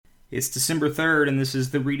It's December 3rd, and this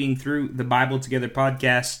is the Reading Through the Bible Together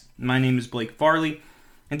podcast. My name is Blake Farley,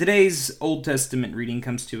 and today's Old Testament reading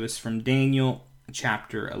comes to us from Daniel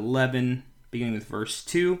chapter 11, beginning with verse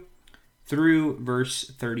 2 through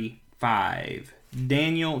verse 35.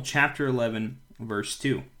 Daniel chapter 11, verse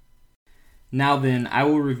 2. Now then, I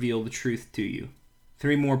will reveal the truth to you.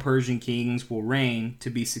 3 more Persian kings will reign, to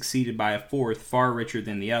be succeeded by a fourth, far richer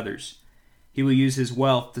than the others. He will use his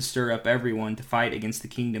wealth to stir up everyone to fight against the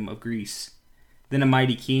kingdom of Greece. Then a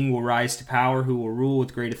mighty king will rise to power who will rule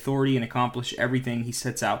with great authority and accomplish everything he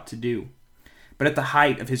sets out to do. But at the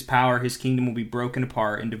height of his power, his kingdom will be broken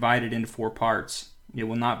apart and divided into 4 parts. It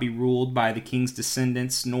will not be ruled by the king's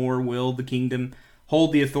descendants, nor will the kingdom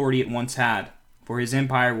hold the authority it once had, for his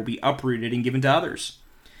empire will be uprooted and given to others.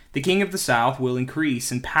 The king of the south will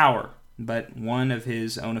increase in power, but one of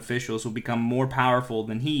his own officials will become more powerful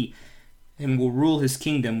than he and will rule his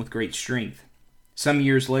kingdom with great strength. Some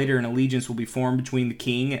years later, an allegiance will be formed between the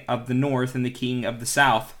king of the north and the king of the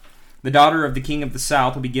south. The daughter of the king of the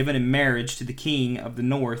south will be given in marriage to the king of the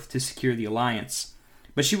north to secure the alliance.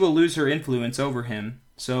 But she will lose her influence over him,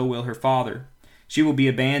 so will her father. She will be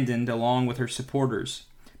abandoned along with her supporters.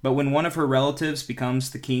 But when one of her relatives becomes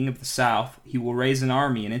the king of the south, he will raise an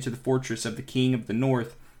army and enter the fortress of the king of the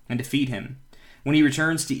north and defeat him. When he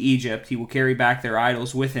returns to Egypt, he will carry back their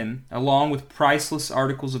idols with him, along with priceless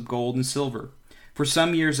articles of gold and silver. For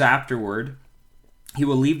some years afterward, he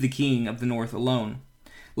will leave the king of the north alone.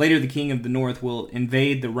 Later, the king of the north will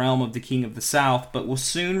invade the realm of the king of the south, but will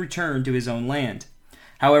soon return to his own land.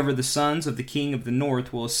 However, the sons of the king of the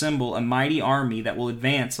north will assemble a mighty army that will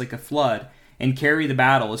advance like a flood and carry the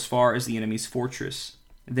battle as far as the enemy's fortress.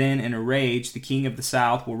 Then, in a rage, the king of the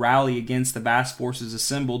south will rally against the vast forces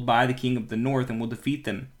assembled by the king of the north and will defeat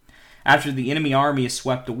them. After the enemy army is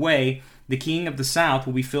swept away, the king of the south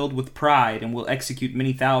will be filled with pride and will execute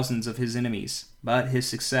many thousands of his enemies, but his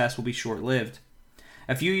success will be short-lived.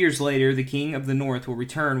 A few years later, the king of the north will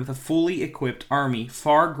return with a fully equipped army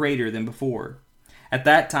far greater than before. At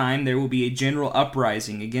that time, there will be a general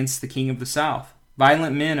uprising against the king of the south.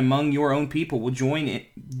 Violent men among your own people will join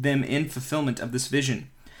them in fulfillment of this vision,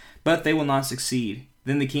 but they will not succeed.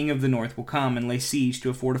 Then the king of the north will come and lay siege to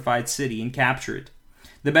a fortified city and capture it.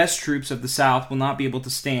 The best troops of the south will not be able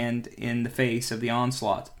to stand in the face of the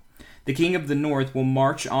onslaught. The king of the north will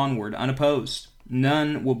march onward unopposed.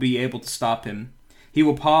 None will be able to stop him. He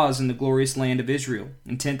will pause in the glorious land of Israel,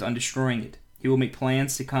 intent on destroying it. He will make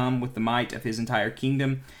plans to come with the might of his entire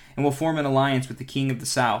kingdom and will form an alliance with the king of the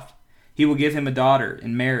south. He will give him a daughter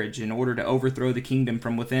in marriage in order to overthrow the kingdom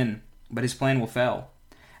from within, but his plan will fail.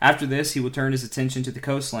 After this, he will turn his attention to the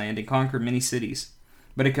coastland and conquer many cities.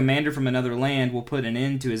 But a commander from another land will put an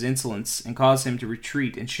end to his insolence and cause him to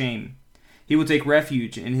retreat in shame. He will take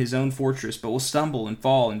refuge in his own fortress, but will stumble and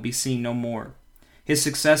fall and be seen no more. His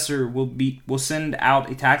successor will send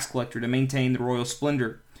out a tax collector to maintain the royal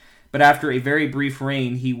splendor, but after a very brief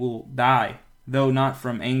reign he will die, though not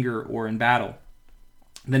from anger or in battle.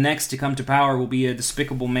 The next to come to power will be a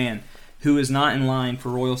despicable man who is not in line for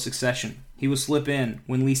royal succession. He will slip in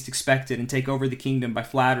when least expected and take over the kingdom by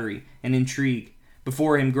flattery and intrigue.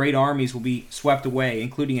 Before him, great armies will be swept away,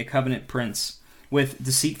 including a covenant prince. With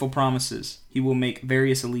deceitful promises, he will make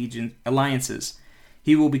various alliances.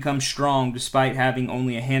 He will become strong despite having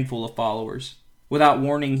only a handful of followers. Without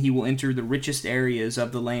warning, he will enter the richest areas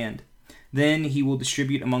of the land. Then he will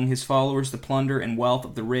distribute among his followers the plunder and wealth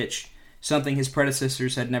of the rich, something his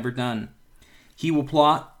predecessors had never done. He will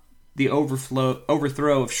plot the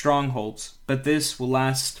overthrow of strongholds, but this will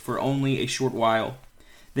last for only a short while.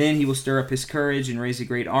 Then he will stir up his courage and raise a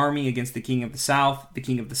great army against the king of the south. The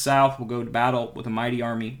king of the south will go to battle with a mighty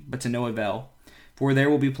army, but to no avail, for there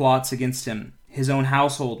will be plots against him. His own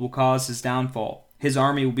household will cause his downfall. His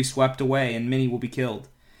army will be swept away, and many will be killed.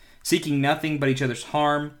 Seeking nothing but each other's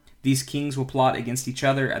harm, these kings will plot against each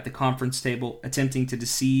other at the conference table, attempting to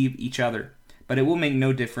deceive each other. But it will make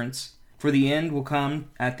no difference, for the end will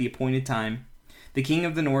come at the appointed time. The king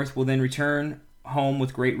of the north will then return home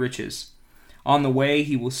with great riches. On the way,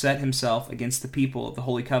 he will set himself against the people of the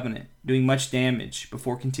Holy Covenant, doing much damage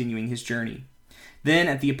before continuing his journey. Then,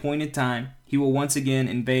 at the appointed time, he will once again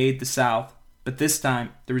invade the south, but this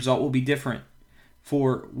time the result will be different,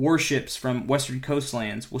 for warships from western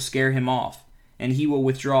coastlands will scare him off, and he will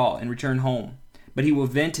withdraw and return home. But he will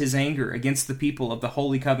vent his anger against the people of the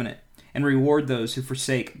Holy Covenant and reward those who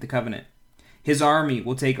forsake the covenant. His army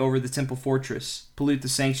will take over the temple fortress, pollute the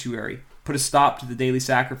sanctuary, put a stop to the daily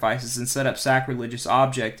sacrifices, and set up sacrilegious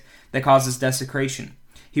object that causes desecration.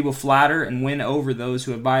 He will flatter and win over those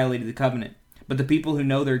who have violated the covenant. But the people who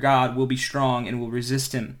know their God will be strong and will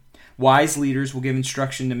resist him. Wise leaders will give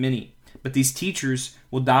instruction to many, but these teachers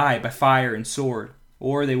will die by fire and sword,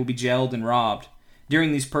 or they will be jailed and robbed.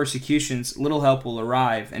 During these persecutions, little help will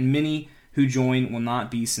arrive, and many who join will not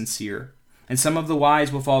be sincere. And some of the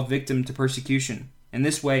wise will fall victim to persecution. In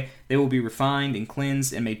this way, they will be refined and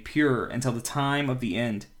cleansed and made pure until the time of the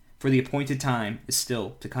end, for the appointed time is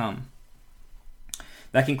still to come.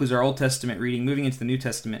 That concludes our Old Testament reading. Moving into the New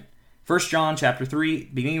Testament. 1 John chapter 3,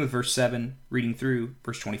 beginning with verse 7, reading through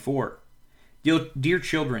verse 24. Dear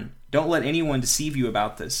children, don't let anyone deceive you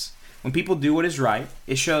about this. When people do what is right,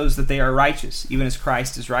 it shows that they are righteous, even as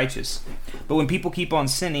Christ is righteous. But when people keep on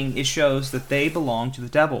sinning, it shows that they belong to the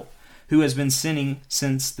devil, who has been sinning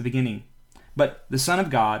since the beginning. But the Son of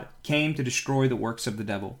God came to destroy the works of the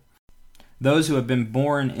devil. Those who have been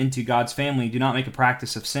born into God's family do not make a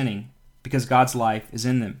practice of sinning, because God's life is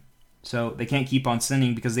in them. So they can't keep on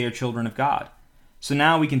sinning because they are children of God. So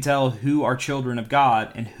now we can tell who are children of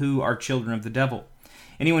God and who are children of the devil.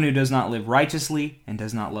 Anyone who does not live righteously and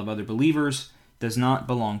does not love other believers does not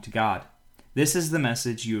belong to God. This is the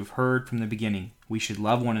message you have heard from the beginning. We should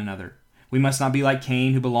love one another. We must not be like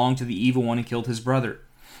Cain, who belonged to the evil one and killed his brother.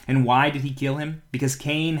 And why did he kill him? Because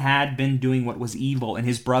Cain had been doing what was evil, and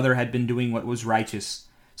his brother had been doing what was righteous.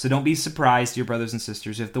 So don't be surprised, dear brothers and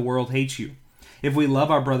sisters, if the world hates you. If we love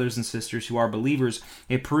our brothers and sisters who are believers,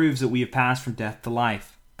 it proves that we have passed from death to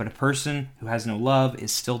life. But a person who has no love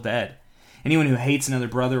is still dead. Anyone who hates another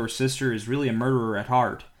brother or sister is really a murderer at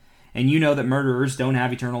heart. And you know that murderers don't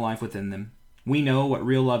have eternal life within them. We know what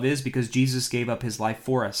real love is because Jesus gave up his life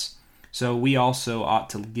for us. So we also ought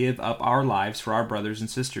to give up our lives for our brothers and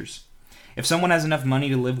sisters. If someone has enough money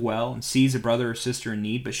to live well and sees a brother or sister in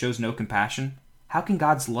need but shows no compassion, how can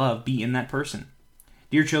God's love be in that person?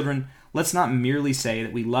 Dear children, let's not merely say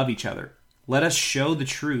that we love each other. Let us show the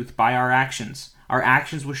truth by our actions. Our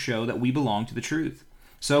actions will show that we belong to the truth.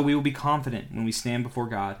 So we will be confident when we stand before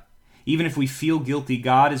God. Even if we feel guilty,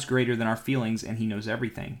 God is greater than our feelings and he knows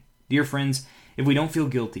everything. Dear friends, if we don't feel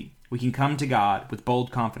guilty, we can come to God with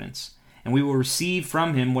bold confidence, and we will receive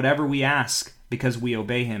from him whatever we ask because we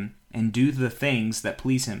obey him and do the things that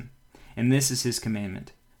please him. And this is his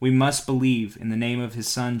commandment. We must believe in the name of his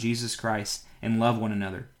Son, Jesus Christ, and love one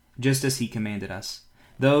another, just as he commanded us.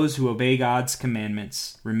 Those who obey God's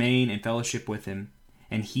commandments remain in fellowship with him,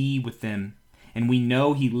 and he with them. And we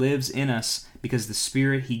know he lives in us because the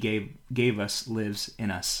Spirit he gave us lives in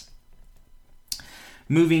us.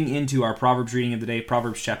 Moving into our Proverbs reading of the day,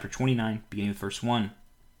 Proverbs chapter 29, beginning with verse 1.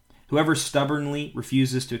 Whoever stubbornly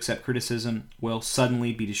refuses to accept criticism will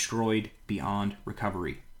suddenly be destroyed beyond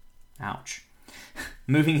recovery. Ouch.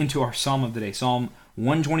 Moving into our Psalm of the day, Psalm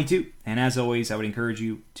 122. And as always, I would encourage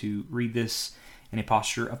you to read this in a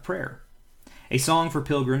posture of prayer. A song for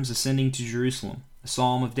pilgrims ascending to Jerusalem, a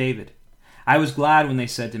psalm of David. I was glad when they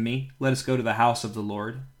said to me, let us go to the house of the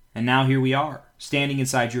Lord. And now here we are, standing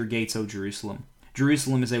inside your gates, O Jerusalem.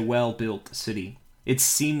 Jerusalem is a well-built city. Its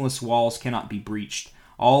seamless walls cannot be breached.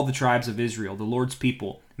 All the tribes of Israel, the Lord's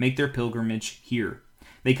people, make their pilgrimage here.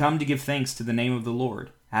 They come to give thanks to the name of the Lord,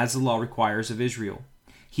 as the law requires of Israel.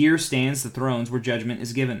 Here stands the thrones where judgment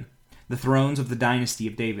is given, the thrones of the dynasty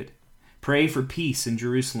of David. Pray for peace in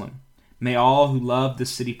Jerusalem. May all who love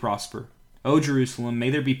this city prosper. O Jerusalem, may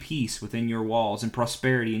there be peace within your walls and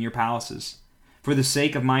prosperity in your palaces. For the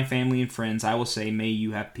sake of my family and friends, I will say, may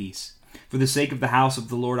you have peace. For the sake of the house of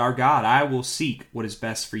the Lord our God, I will seek what is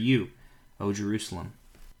best for you, O Jerusalem.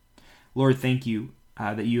 Lord, thank you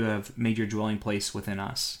that you have made your dwelling place within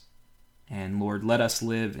us. And Lord, let us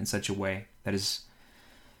live in such a way that is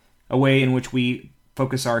a way in which we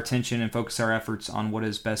focus our attention and focus our efforts on what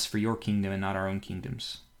is best for your kingdom and not our own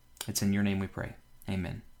kingdoms. It's in your name we pray.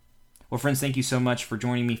 Amen. Well, friends, thank you so much for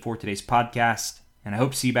joining me for today's podcast, and I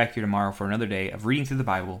hope to see you back here tomorrow for another day of reading through the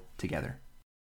Bible together.